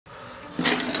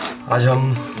आज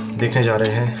हम देखने जा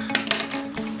रहे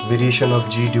हैं variation of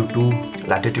ji due to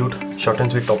latitude. Short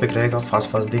and sweet topic रहेगा,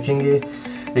 फास्ट देखेंगे।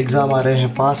 एग्ज़ाम आ रहे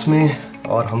हैं पास में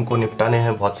और हमको निपटाने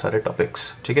हैं बहुत सारे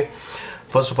टॉपिक्स, ठीक है।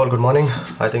 First of all good morning.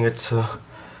 I think it's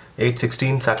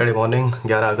 8:16 Saturday morning,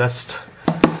 11 अगस्त।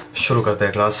 शुरू करते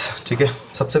हैं क्लास, ठीक है।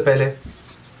 सबसे पहले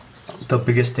the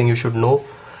biggest thing you should know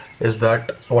is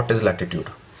that what is latitude,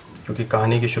 क्योंकि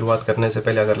कहानी की शुरुआत करने से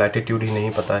पहले अगर लैटिट्यूड ही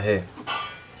नहीं पता है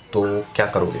तो क्या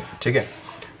करोगे, ठीक है।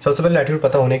 सबसे पहले लैटिट्यूड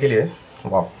पता होने के लिए,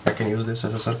 wow I can use this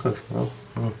as a circle.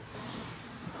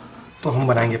 तो हम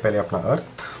बनाएंगे पहले अपना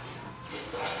अर्थ।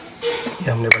 ये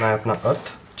हमने बनाया अपना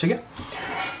अर्थ, ठीक है।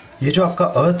 ये जो आपका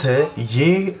अर्थ है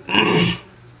ये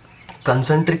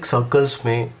कंसेंट्रिक सर्कल्स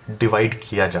में डिवाइड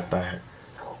किया जाता है,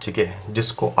 ठीक है,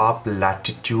 जिसको आप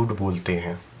लैटिट्यूड बोलते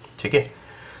हैं, ठीक है।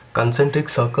 कंसेंट्रिक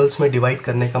सर्कल्स में डिवाइड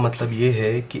करने का मतलब ये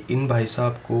है कि इन भाई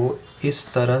साहब को इस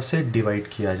तरह से डिवाइड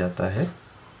किया जाता है,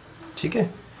 ठीक है।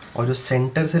 और जो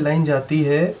सेंटर से लाइन जाती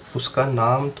है उसका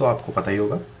नाम तो आपको पता ही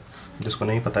होगा, जिसको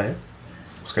नहीं पता है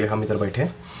उसके लिए हम इधर बैठे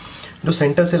हैं। जो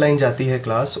सेंटर से लाइन जाती है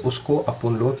क्लास, उसको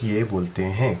अपन लोग ये बोलते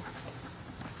हैं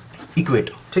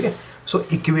इक्वेटर, ठीक है। सो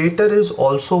equator is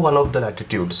also one of the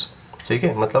latitudes, ठीक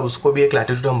है, मतलब उसको भी एक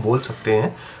लैटिट्यूड हम बोल सकते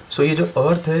हैं। सो ये जो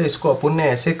अर्थ है इसको अपन ने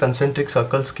ऐसे कंसेंट्रिक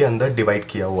सर्कल्स के अंदर डिवाइड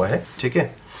किया हुआ है, ठीक है।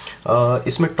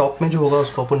 इसमें टॉप में जो होगा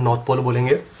उसको अपन नॉर्थ पोल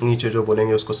बोलेंगे, नीचे जो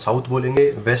बोलेंगे उसको साउथ बोलेंगे।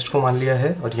 वेस्ट को मान लिया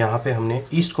है और यहाँ पे हमने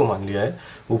ईस्ट को मान लिया है।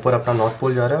 ऊपर अपना नॉर्थ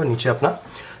पोल जा रहा है और नीचे अपना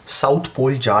साउथ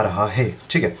पोल जा रहा है,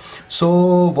 ठीक है। So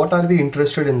what are we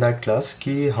interested in that class,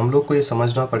 कि हम लोग को ये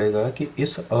समझना पड़ेगा कि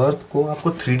इस अर्थ को आपको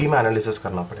 3D में एनालिसिस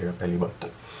करना पड़ेगा पहली बात तो,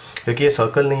 क्योंकि ये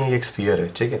सर्कल नहीं है, ये एक स्फीयर है,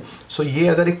 ठीक है। सो ये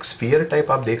अगर एक स्फीयर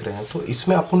टाइप आप देख रहे हैं तो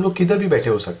इसमें अपन लोग किधर भी बैठे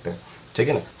हो सकते हैं, ठीक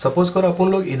है ना। सपोज करो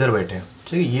अपन लोग इधर बैठे हैं,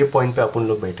 ठीक है, ये पॉइंट पे अपन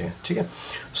लोग बैठे हैं, ठीक है।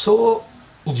 सो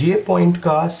ये पॉइंट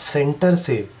का सेंटर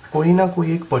से कोई ना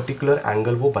कोई एक पर्टिकुलर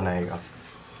एंगल वो बनाएगा,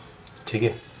 ठीक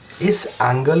है। इस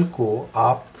एंगल को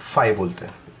आप फाई बोलते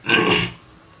हैं,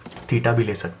 थीटा भी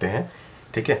ले सकते हैं,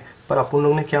 ठीक है, पर अपन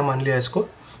लोग ने क्या मान लिया, इसको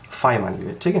फाई मान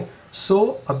लिया, ठीक है। सो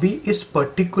अभी इस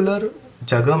पर्टिकुलर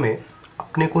जगह में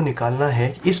अपने को निकालना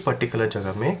है, इस पर्टिकुलर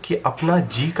जगह में, कि अपना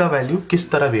जी का वैल्यू किस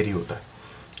तरह वेरी होता है,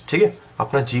 ठीक है।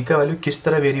 अपना जी का वैल्यू किस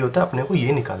तरह वेरी होता है अपने को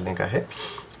ये निकालने का है,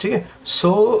 ठीक है।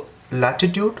 सो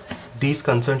latitude, these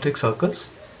concentric circles,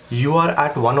 you are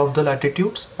eight one of the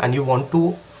latitudes and you want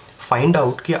to find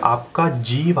out कि आपका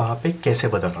जी वहाँ पे कैसे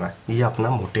बदल रहा है, ये अपना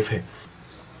मोटिव है,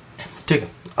 ठीक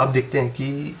है। अब देखते हैं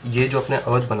कि ये जो अपने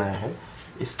अर्थ बनाया है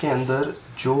इसके अंदर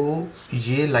जो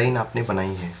ये लाइन आपने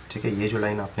बनाई है, ठीक है, ये जो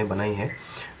लाइन आपने बनाई है,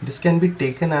 this can be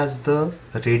taken as the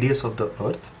radius of the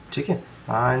earth, ठीक है।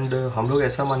 एंड हम लोग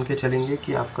ऐसा मान के चलेंगे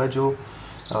कि आपका जो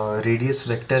रेडियस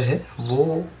वेक्टर है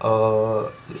वो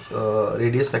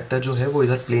रेडियस वेक्टर जो है वो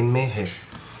इधर प्लेन में है।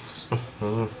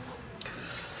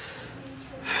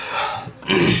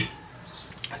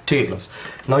 ठीक है क्लास,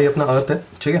 नाउ ये अपना अर्थ है,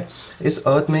 ठीक है। इस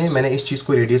अर्थ में मैंने इस चीज़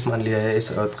को रेडियस मान लिया है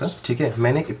इस अर्थ का, ठीक है।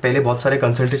 मैंने पहले बहुत सारे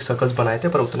कंसेंट्रिक सर्कल्स बनाए थे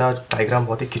पर उतना डायग्राम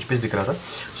बहुत ही खिचपिच दिख रहा था।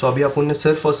 सो अभी अपन ने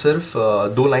सिर्फ और सिर्फ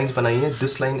दो लाइंस बनाई है।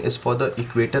 This line is for the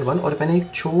equator one, और मैंने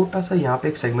एक छोटा सा यहाँ पे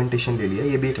एक सेगमेंटेशन ले लिया,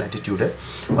 ये भी एक लैटिट्यूड है,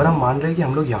 और हम मान रहे हैं कि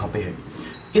हम लोग यहाँ पे है।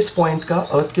 इस पॉइंट का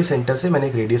अर्थ के सेंटर से मैंने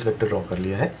एक रेडियस वेक्टर ड्रॉ कर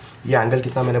लिया है। ये एंगल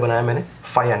कितना मैंने बनाया, मैंने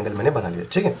फाई एंगल मैंने बना लिया,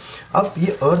 ठीक है। अब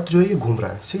ये अर्थ जो है ये घूम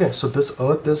रहा है, ठीक है। So this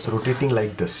earth is rotating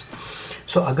like this.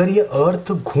 सो अगर ये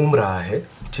अर्थ घूम रहा है,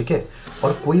 ठीक है,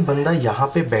 और कोई बंदा यहाँ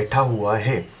पे बैठा हुआ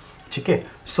है, ठीक है,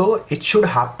 so it should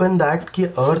happen that कि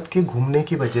अर्थ के घूमने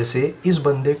की वजह से इस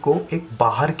बंदे को एक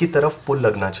बाहर की तरफ पुल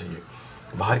लगना चाहिए।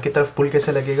 बाहर की तरफ पुल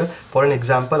कैसे लगेगा, फॉर एन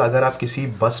एग्जाम्पल अगर आप किसी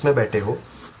बस में बैठे हो,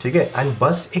 ठीक है, एंड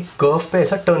बस एक कर्व पे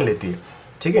ऐसा टर्न लेती है,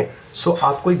 ठीक है। सो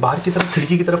आपको एक बाहर की तरफ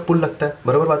खिड़की की तरफ पुल लगता है,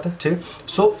 बराबर बात है, ठीक है।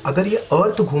 सो अगर ये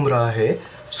अर्थ घूम रहा है,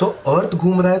 सो अर्थ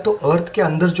घूम रहा है तो अर्थ के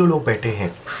अंदर जो लोग बैठे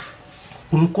हैं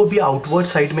उनको भी आउटवर्ड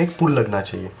साइड में एक पुल लगना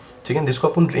चाहिए, ठीक है, जिसको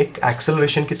अपन एक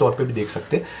एक्सेलरेशन के तौर पे भी देख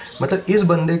सकते हैं। मतलब इस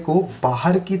बंदे को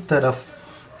बाहर की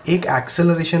तरफ एक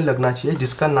एक्सेलरेशन लगना चाहिए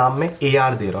जिसका नाम मैं ए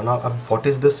आर दे रहा हूँ ना। अब what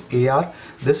is this A R,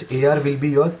 this A R will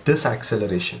be your this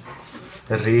acceleration,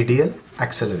 radial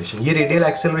acceleration. ये रेडियल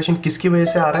एक्सेलरेशन किसकी वजह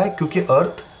से आ रहा है, क्योंकि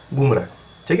अर्थ घूम रहा है,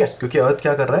 ठीक है, क्योंकि अर्थ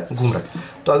क्या कर रहा है, घूम रहा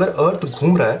है। तो अगर अर्थ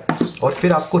घूम रहा है और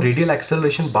फिर आपको रेडियल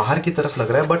एक्सेलरेशन बाहर की तरफ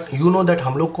लग रहा है, बट यू नो दैट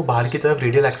हम लोग को बाहर की तरफ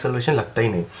रेडियल एक्सेलरेशन लगता ही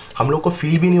नहीं, हम लोग को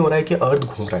फील भी नहीं हो रहा है कि अर्थ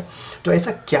घूम रहा है। तो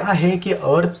ऐसा क्या है कि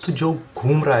अर्थ जो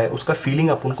घूम रहा है उसका फीलिंग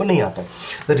अपन को नहीं आता।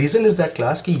 The reason is that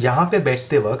class कि यहाँ पे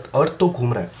बैठते वक्त अर्थ तो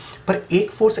घूम रहा है, पर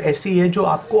एक फोर्स ऐसी है जो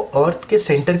आपको अर्थ के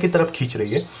सेंटर की तरफ खींच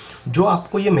रही है, जो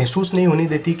आपको ये महसूस नहीं होने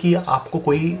देती कि आपको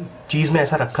कोई चीज़ में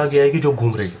ऐसा रखा गया है कि जो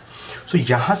घूम रही है। सो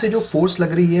यहाँ से जो फोर्स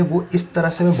लग रही है वो इस तरह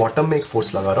से मैं बॉटम में एक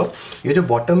फोर्स लगा रहा हूँ, ये जो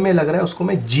बॉटम में लग रहा है उसको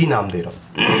मैं जी नाम दे रहा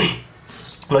हूँ।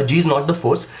 और जी is not the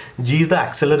force, ji is the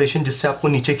acceleration जिससे आपको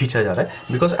नीचे खींचा जा रहा है,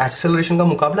 बिकॉज एक्सेलरेशन का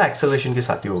मुकाबला एक्सेलरेशन के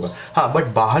साथ ही होगा। हाँ, बट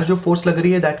बाहर जो फोर्स लग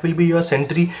रही है that will be your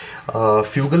Sentry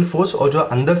fugal force, और जो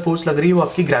अंदर फोर्स लग रही है वो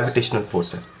आपकी ग्रेविटेशनल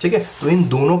फोर्स है, ठीक है। तो इन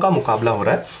दोनों का मुकाबला हो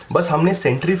रहा है, बस हमने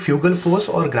सेंट्री फ्यूगल फोर्स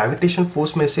और ग्रेविटेशन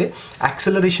फोर्स में से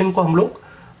एक्सेलरेशन को हम लोग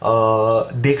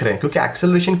देख रहे हैं, क्योंकि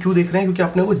एक्सेलरेशन क्यों देख रहे हैं, क्योंकि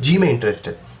अपने को जी में इंटरेस्ट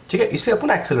है, ठीक है, इसलिए अपन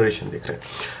एक्सेलरेशन देख रहे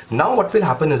हैं। Now what will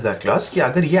happen is that class कि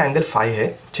अगर ये एंगल फाई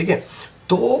है, ठीक है,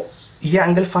 तो ये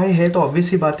एंगल फाई है, तो ऑब्वियस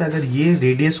सी बात है अगर ये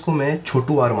रेडियस को मैं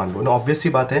छोटू आर मान लूँ ना, ऑब्वियस सी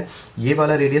बात है ये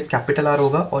वाला रेडियस कैपिटल आर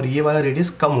होगा और ये वाला रेडियस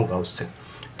कम होगा उससे,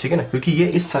 ठीक है ना, क्योंकि ये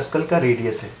इस सर्कल का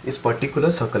रेडियस है, इस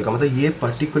पर्टिकुलर सर्कल का, मतलब ये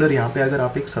पर्टिकुलर यहाँ पे अगर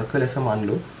आप एक सर्कल ऐसा मान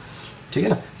लो, ठीक है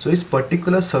ना, सो इस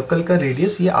पर्टिकुलर सर्कल का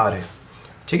रेडियस ये आर है,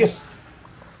 ठीक है।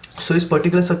 सो इस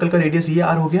पर्टिकुलर सर्कल का रेडियस ये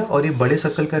आर हो गया और ये बड़े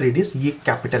सर्कल का रेडियस ये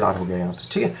कैपिटल आर हो गया यहाँ पे,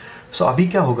 ठीक है। सो अभी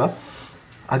क्या होगा,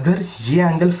 अगर ये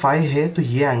एंगल फाई है तो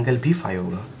ये एंगल भी फाई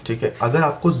होगा, ठीक है। अगर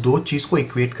आपको दो चीज़ को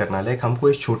इक्वेट करना है, लाइक हमको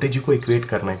इस छोटे जी को इक्वेट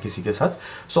करना है किसी के साथ,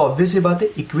 सो ऑब्वियस ये बात है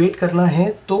इक्वेट करना है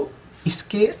तो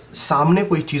इसके सामने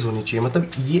कोई चीज़ होनी चाहिए,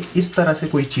 मतलब ये इस तरह से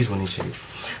कोई चीज़ होनी चाहिए।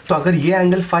 तो अगर ये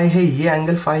एंगल फाई है, ये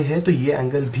एंगल फाई है, तो ये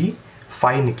एंगल भी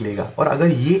फाई निकलेगा, और अगर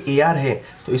ये ए आर है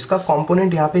तो इसका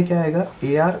कॉम्पोनेंट यहाँ पे क्या आएगा,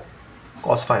 ए आर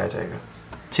कॉस फाई आ जाएगा,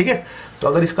 ठीक है। तो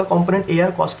अगर इसका component A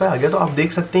R cos phi आ गया तो आप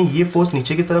देख सकते हैं ये फोर्स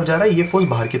नीचे की तरफ जा रहा है, ये फोर्स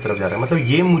बाहर की तरफ जा रहा है, मतलब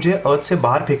ये मुझे अर्थ से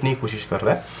बाहर फेंकने की कोशिश कर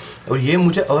रहा है और ये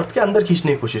मुझे अर्थ के अंदर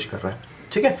खींचने की कोशिश कर रहा है,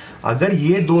 ठीक है। अगर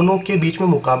ये दोनों के बीच में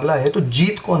मुकाबला है तो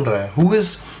जीत कौन रहा है, who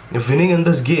is winning in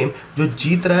this game, जो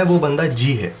जीत रहा है वो बंदा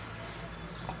जी है।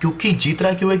 क्योंकि जीत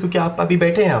रहा क्यों है, क्योंकि आप अभी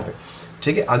बैठे हैं यहाँ पे,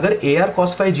 ठीक है। अगर ए आर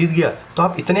कॉस फाई जीत गया तो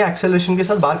आप इतने एक्सेलरेशन के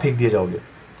साथ बाहर फेंक दिए जाओगे,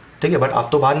 ठीक है, बट आप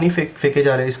तो बाहर नहीं फेंके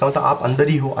जा रहे हैं, इसका मतलब आप अंदर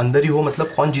ही हो, अंदर ही हो,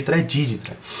 मतलब कौन जीत रहा है, जी जीत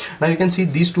रहा है। Now you can see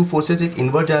these two forces, एक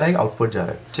इनवर्ट जा रहा है, एक आउटवर्ट जा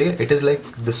रहा है, ठीक है। It is like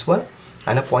this one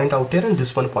and a point out here and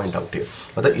this one point out here,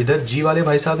 मतलब इधर जी वाले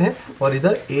भाई साहब हैं और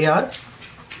इधर ए आर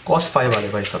कॉस फाई वाले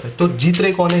भाई साहब है। तो जीत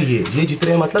रहे कौन है, ये जीत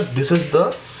रहे हैं, मतलब this is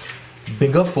the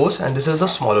bigger force and this is the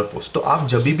smaller force. तो आप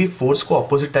जब भी फोर्स को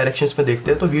ऑपोजिट डायरेक्शंस में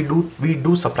देखते हैं तो वी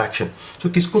डू सबट्रैक्शन। तो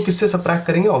किसको किससे सबट्रैक्ट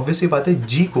करेंगे, ऑब्वियसली बात है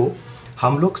जी को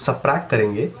हम लोग सबट्रैक्ट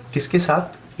करेंगे किसके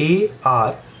साथ, ए आर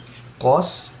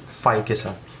कॉस फाई के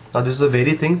साथ। Now this is a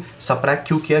very thing, subtract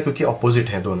क्यों किया, क्योंकि ऑपोजिट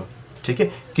है दोनों, ठीक है।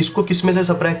 किसको किस में से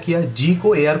सबट्रैक्ट किया, जी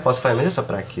को ए आर कॉस फाई में से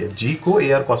सबट्रैक्ट किया, जी को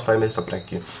ए आर कॉस फाई में से सबट्रैक्ट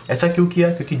किया। ऐसा क्यों किया,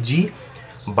 क्योंकि जी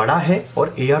बड़ा है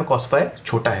और ए आर कॉस फाई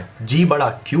छोटा है। जी बड़ा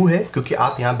क्यों है, क्योंकि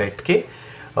आप यहाँ बैठ के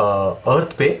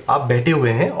अर्थ पे आप बैठे हुए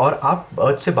हैं और आप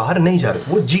अर्थ से बाहर नहीं जा रहे,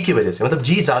 वो जी की वजह से, मतलब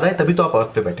जी ज़्यादा है तभी तो आप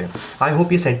अर्थ पे बैठे हैं। आई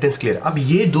होप ये सेंटेंस क्लियर है। अब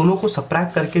ये दोनों को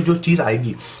सबट्रैक्ट करके जो चीज़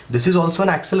आएगी, this is also an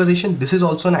acceleration, this is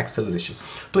also an acceleration.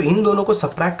 तो इन दोनों को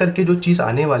सबट्रैक्ट करके जो चीज़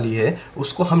आने वाली है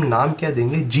उसको हम नाम क्या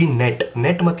देंगे, जी नेट।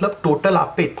 नेट मतलब टोटल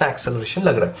आप पे इतना एक्सेलरेशन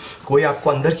लग रहा है, कोई आपको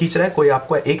अंदर खींच रहा है, कोई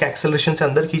आपको एक एक्सेलरेशन से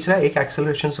अंदर खींच रहा है, एक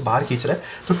एक्सेलरेशन से बाहर खींच रहा है,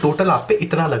 तो टोटल आप पे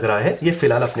इतना लग रहा है। ये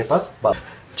फिलहाल अपने पास बात,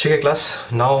 ठीक है class.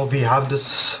 Now we have this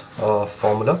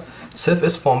formula, सिर्फ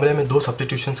इस फॉर्मूले में दो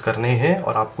सब्स्टिट्यूशंस करने हैं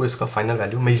और आपको इसका फाइनल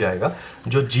वैल्यू मिल जाएगा,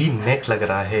 जो जी नेट लग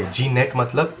रहा है। जी नेट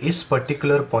मतलब इस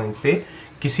पर्टिकुलर पॉइंट पे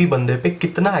किसी बंदे पे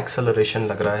कितना एक्सेलरेशन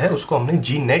लग रहा है, उसको हमने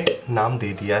जी नेट नाम दे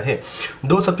दिया है।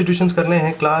 दो सब्स्टिट्यूशंस करने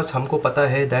हैं क्लास। हमको पता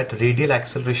है दैट रेडियल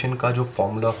एक्सेलरेशन का जो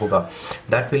फॉर्मूला होगा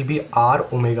that will be are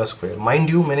omega square. Mind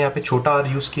you मैंने यहाँ पे छोटा आर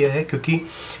यूज़ किया है क्योंकि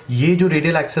ये जो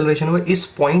रेडियल एक्सेलरेशन है वो इस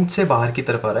पॉइंट से बाहर की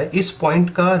तरफ आ रहा है। इस पॉइंट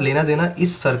का लेना देना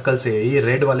इस सर्कल से है, ये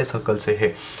रेड वाले सर्कल से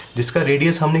है, जिसका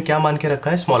रेडियस हमने क्या मान के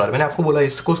रखा है, स्मॉल आर। मैंने आपको बोला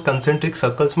इसको कंसेंट्रिक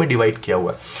सर्कल्स में डिवाइड किया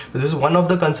हुआ है। This is one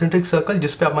of the concentric circle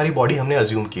जिसपे हमारी बॉडी हमने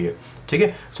अज्यूम की है, ठीक है।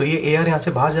 सो ये ए आर यहाँ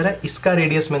से बाहर जा रहा है, इसका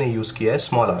रेडियस मैंने यूज किया है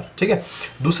स्मॉल आर, ठीक है।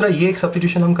 दूसरा ये एक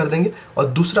सब्स्टिट्यूशन हम कर देंगे और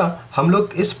दूसरा हम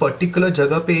लोग इस पर्टिकुलर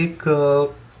जगह पे एक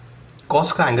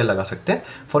कॉस का एंगल लगा सकते हैं।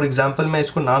 फॉर एग्जांपल मैं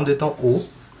इसको नाम देता हूँ ओ,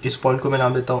 इस पॉइंट को मैं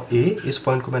नाम देता हूँ ए, इस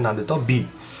पॉइंट को मैं नाम देता हूँ बी।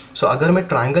 सो अगर मैं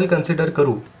ट्राइंगल कंसिडर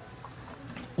करूँ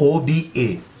ओ बी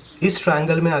ए, इस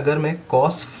ट्राइंगल में अगर मैं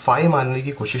कॉस फाई मारने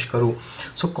की कोशिश करूँ,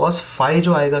 सो कॉस फाई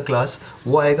जो आएगा क्लास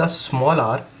वो आएगा small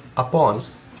are upon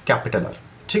capital R,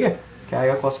 ठीक है। क्या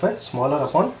आएगा cos phi, small are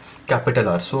upon capital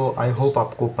R. So I hope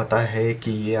आपको पता है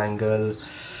कि ये एंगल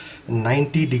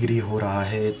 90 डिग्री हो रहा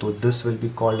है, तो this will be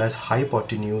called as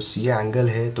hypotenuse. ये एंगल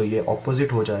है तो ये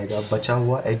ऑपोजिट हो जाएगा, बचा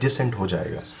हुआ एडजेसेंट हो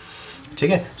जाएगा,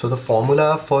 ठीक है। So the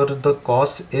formula for the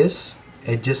cos is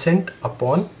adjacent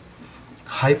upon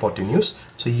hypotenuse.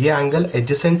 सो ये एंगल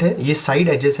एडजेसेंट है, ये साइड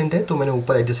एडजेसेंट है तो मैंने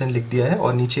ऊपर एडजेसेंट लिख दिया है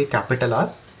और नीचे कैपिटल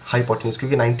आर हाइपोटेन्यूज,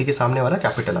 क्योंकि 90 के सामने वाला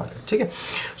कैपिटल आर है, ठीक है।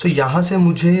 सो यहाँ से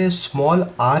मुझे स्मॉल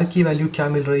आर की वैल्यू क्या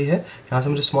मिल रही है, यहाँ से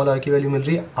मुझे स्मॉल आर की वैल्यू मिल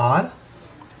रही है आर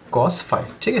cos phi,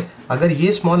 ठीक है। अगर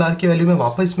ये स्मॉल r की वैल्यू मैं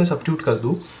वापस इसमें सब्स्टिट्यूट कर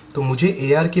दूँ तो मुझे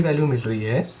AR की वैल्यू मिल रही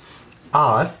है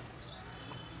r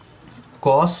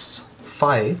cos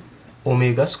phi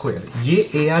omega square. ये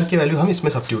AR की वैल्यू हम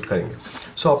इसमें सब्स्टिट्यूट करेंगे।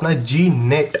 सो अपना G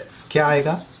नेट क्या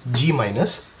आएगा, G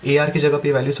माइनस AR की जगह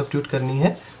पे वैल्यू सब्स्टिट्यूट करनी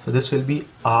है, तो this will be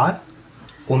R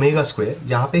omega square.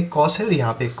 यहाँ पे एक कॉस है और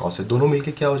यहाँ पे एक कॉस है, दोनों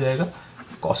मिलके क्या हो जाएगा,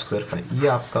 कॉस स्क्वायर फाई। ये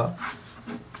आपका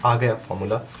आ गया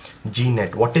formula ji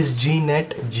net. What is ji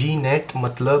net? Ji net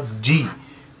मतलब जी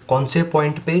कौन से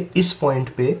पॉइंट पे, इस पॉइंट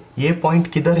पे, ये पॉइंट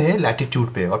किधर है,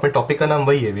 लैटिट्यूड पे। और अपने टॉपिक का नाम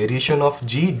वही है, variation of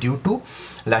ji due to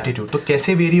latitude. तो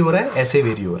कैसे वेरी हो रहा है, ऐसे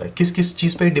वेरी हो रहा है। किस किस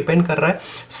चीज़ पे डिपेंड कर रहा है,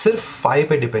 सिर्फ फाई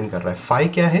पे डिपेंड कर रहा है। फाई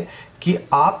क्या है कि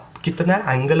आप कितना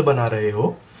एंगल बना रहे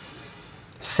हो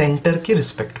सेंटर के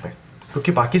रिस्पेक्ट में,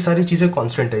 क्योंकि बाकी सारी चीज़ें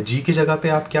कांस्टेंट है। जी की जगह पे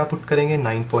आप क्या पुट करेंगे,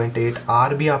 9.8।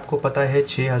 आर भी आपको पता है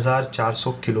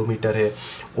 6400 किलोमीटर है।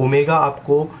 ओमेगा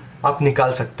आपको आप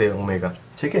निकाल सकते हैं ओमेगा,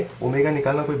 ठीक है। ओमेगा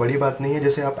निकालना कोई बड़ी बात नहीं है।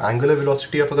 जैसे आप एंगुलर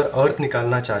वेलोसिटी ऑफ अगर अर्थ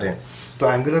निकालना चाह रहे हैं तो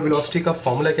एंगुलर वेलोसिटी का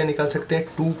फॉर्मूला क्या निकाल सकते हैं,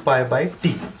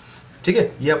 2π/t, ठीक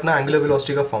है। ये अपना एंगुलर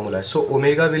वेलोसिटी का फॉर्मूला है। So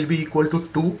omega will be equal to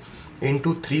 2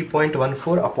 ×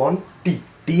 3.14 upon T.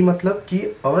 T मतलब कि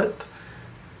अर्थ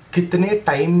कितने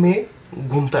टाइम में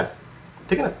घूमता है,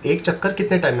 ठीक है ना। एक चक्कर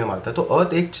कितने टाइम में मारता है, तो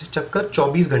अर्थ एक चक्कर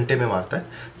 24 घंटे में मारता है।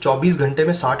 24 घंटे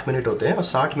में 60 मिनट होते हैं और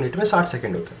 60 मिनट में 60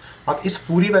 सेकंड होते हैं। आप इस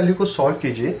पूरी वैल्यू को सॉल्व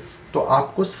कीजिए तो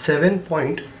आपको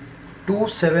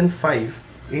 7.275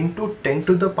 ×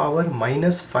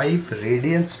 10⁻⁻5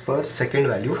 रेडियंस पर सेकेंड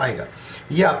वैल्यू आएगा।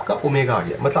 ये आपका ओमेगा आ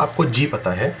गया। मतलब आपको जी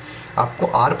पता है, आपको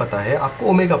आर पता है, आपको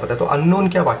ओमेगा पता है, तो अननोन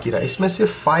क्या बाकी रहा, इसमें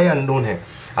सिर्फ फाई अननोन है।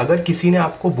 अगर किसी ने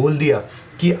आपको बोल दिया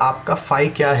कि आपका फाई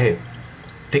क्या है,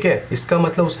 ठीक है, इसका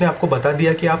मतलब उसने आपको बता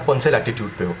दिया कि आप कौन से लैटिट्यूड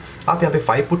पे हो। आप यहाँ पे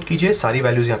 5 पुट कीजिए, सारी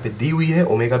वैल्यूज यहाँ पे दी हुई है,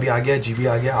 ओमेगा भी आ गया, जी भी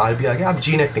आ गया, आर भी आ गया। आप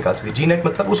जी नेट निकाल सकते। जी नेट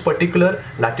मतलब उस पर्टिकुलर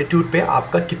लैटिट्यूड पे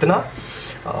आपका कितना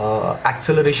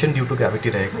एक्सेलरेशन ड्यू टू ग्रेविटी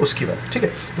रहेगा, उसकी वैल्यू, ठीक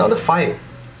है। नाउ द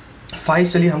फाई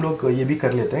चलिए हम लोग ये भी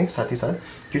कर लेते हैं साथ ही साथ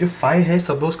कि जो फाई है,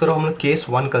 सपोज करो हम लोग केस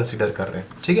 1 कंसिडर कर रहे हैं,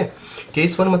 ठीक है।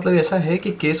 केस 1 मतलब ऐसा है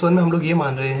कि केस 1 में हम लोग ये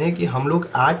मान रहे हैं कि हम लोग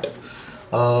एट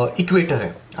इक्वेटर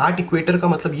है। एट इक्वेटर का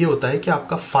मतलब ये होता है कि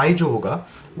आपका फाई जो होगा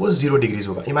वो 0 डिग्रीज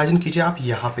होगा। इमेजिन कीजिए आप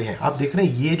यहाँ पे हैं, आप देख रहे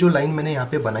हैं ये जो लाइन मैंने यहाँ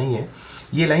पे बनाई है,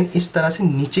 ये लाइन इस तरह से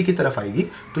नीचे की तरफ आएगी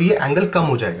तो ये एंगल कम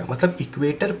हो जाएगा। मतलब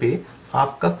इक्वेटर पे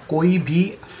आपका कोई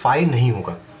भी फाई नहीं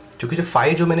होगा, क्योंकि जो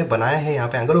फाई जो मैंने बनाया है यहाँ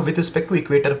पे एंगल वो विद रिस्पेक्ट टू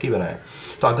इक्वेटर की बनाया है।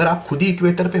 तो अगर आप खुद ही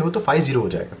इक्वेटर पे हो तो फाई 0 हो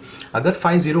जाएगा। अगर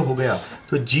फाई 0 हो गया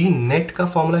तो जी नेट का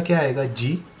फॉर्मूला क्या आएगा,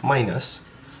 जी minus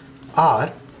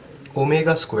are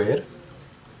omega square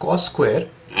cos square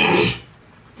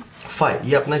phi.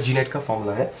 ये अपना जी नेट का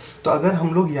फॉर्मूला है। तो अगर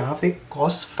हम लोग यहाँ पे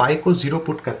कॉस फाई को 0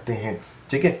 पुट करते हैं,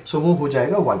 ठीक है, सो वो हो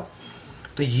जाएगा 1।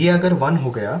 तो ये अगर 1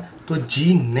 हो गया तो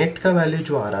जी नेट का वैल्यू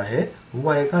जो आ रहा है वो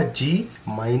आएगा जी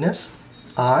माइनस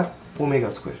आर ओमेगा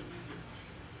स्क्वायर,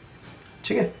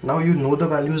 ठीक है। Now you know the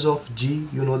values of ji,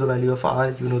 you know the value of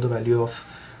are, you know the value of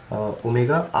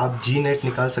omega. आप जी नेट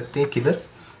निकाल सकते हैं किधर,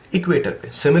 इक्वेटर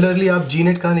पे। सिमिलरली आप जी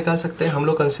नेट कहाँ निकाल सकते हैं, हम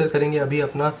लोग कंसिडर करेंगे अभी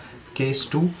अपना केस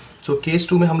 2। सो केस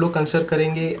 2 में हम लोग कंसिडर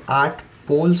करेंगे एट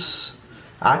पोल्स।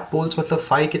 एट पोल्स मतलब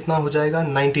फाई कितना हो जाएगा,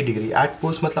 90 डिग्री। एट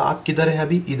पोल्स मतलब आप किधर हैं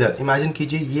अभी, इधर। इमेजिन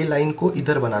कीजिए ये लाइन को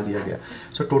इधर बना दिया गया।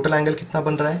 सो टोटल एंगल कितना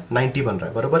बन रहा है, 90 बन रहा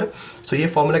है, बराबर है। सो ये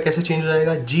फॉर्मूला कैसे चेंज हो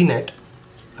जाएगा, जी net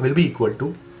will be equal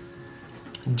to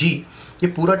जी, ये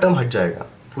पूरा टर्म हट जाएगा।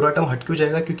 पूरा टर्म हट क्यों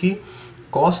जाएगा, क्योंकि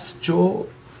कॉस जो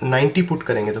 90 पुट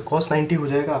करेंगे तो कॉस 90 हो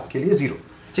जाएगा आपके लिए 0,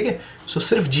 ठीक है। सो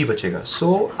सिर्फ जी बचेगा।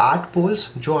 सो एट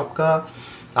पोल्स जो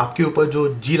आपके ऊपर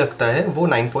जो जी लगता है वो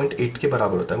 9.8 के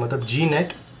बराबर होता है। मतलब जी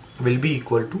net will be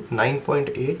equal to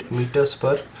 9.8 metres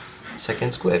पर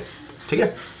सेकेंड स्क्वायर, ठीक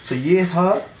है। सो ये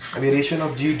था variation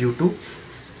of ji due to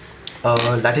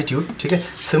latitude, ठीक है।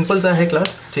 सिंपल सा है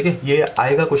क्लास, ठीक है। ये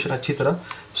आएगा क्वेश्चन अच्छी तरह,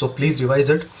 सो प्लीज़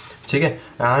रिवाइज इट, ठीक है।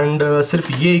 एंड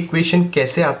सिर्फ ये इक्वेशन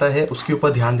कैसे आता है उसके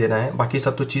ऊपर ध्यान देना है, बाकी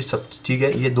सब तो चीज़ सब ठीक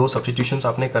है। ये 2 सब्स्टिट्यूशंस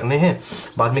आपने करने हैं,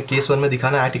 बाद में केस 1 में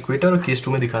दिखाना है एट इक्वेटर और केस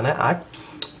 2 में दिखाना है एट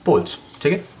पोल्स,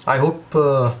 ठीक है। I hope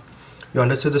you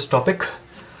understood this topic.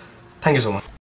 Thank you so much.